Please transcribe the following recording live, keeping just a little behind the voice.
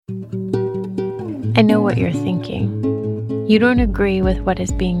I know what you're thinking. You don't agree with what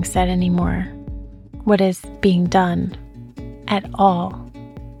is being said anymore, what is being done at all.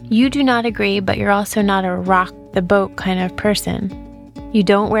 You do not agree, but you're also not a rock the boat kind of person. You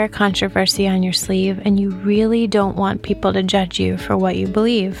don't wear controversy on your sleeve, and you really don't want people to judge you for what you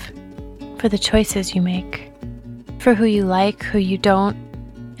believe, for the choices you make, for who you like, who you don't.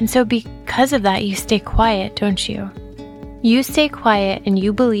 And so because of that, you stay quiet, don't you? You stay quiet and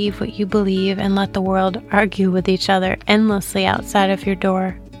you believe what you believe and let the world argue with each other endlessly outside of your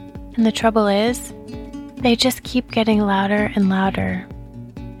door. And the trouble is, they just keep getting louder and louder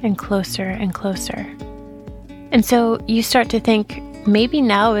and closer and closer. And so you start to think, maybe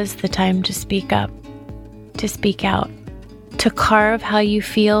now is the time to speak up, to speak out, to carve how you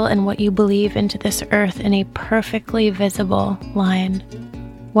feel and what you believe into this earth in a perfectly visible line.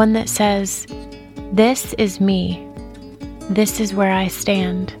 One that says, this is me. This is where I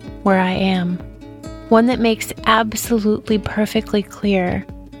stand, where I am. One that makes absolutely perfectly clear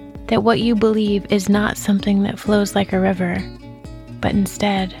that what you believe is not something that flows like a river, but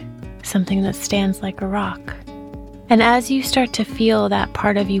instead something that stands like a rock. And as you start to feel that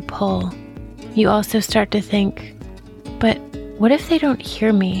part of you pull, you also start to think, but what if they don't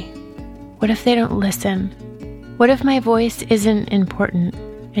hear me? What if they don't listen? What if my voice isn't important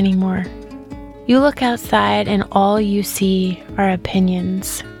anymore? You look outside and all you see are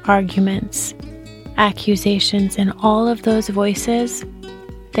opinions, arguments, accusations, and all of those voices,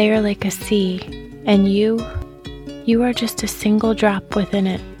 they are like a sea, and you are just a single drop within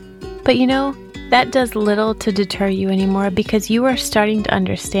it. But you know, that does little to deter you anymore because you are starting to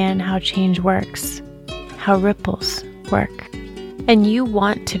understand how change works, how ripples work, and you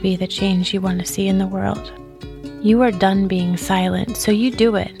want to be the change you want to see in the world. You are done being silent, so you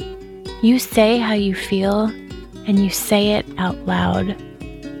do it. You say how you feel, and you say it out loud,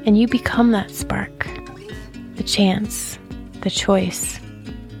 and you become that spark, the chance, the choice.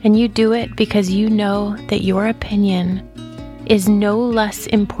 And you do it because you know that your opinion is no less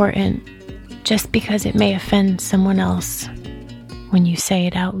important just because it may offend someone else when you say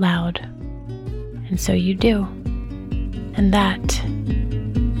it out loud. And so you do. And that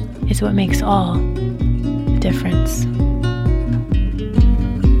is what makes all the difference.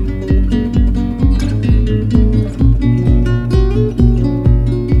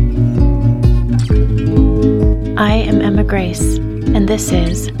 I am Emma Grace, and this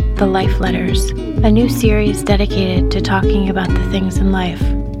is The Life Letters, a new series dedicated to talking about the things in life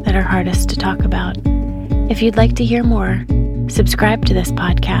that are hardest to talk about. If you'd like to hear more, subscribe to this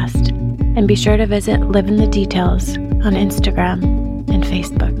podcast, and be sure to visit Live in the Details on Instagram and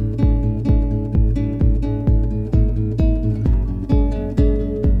Facebook.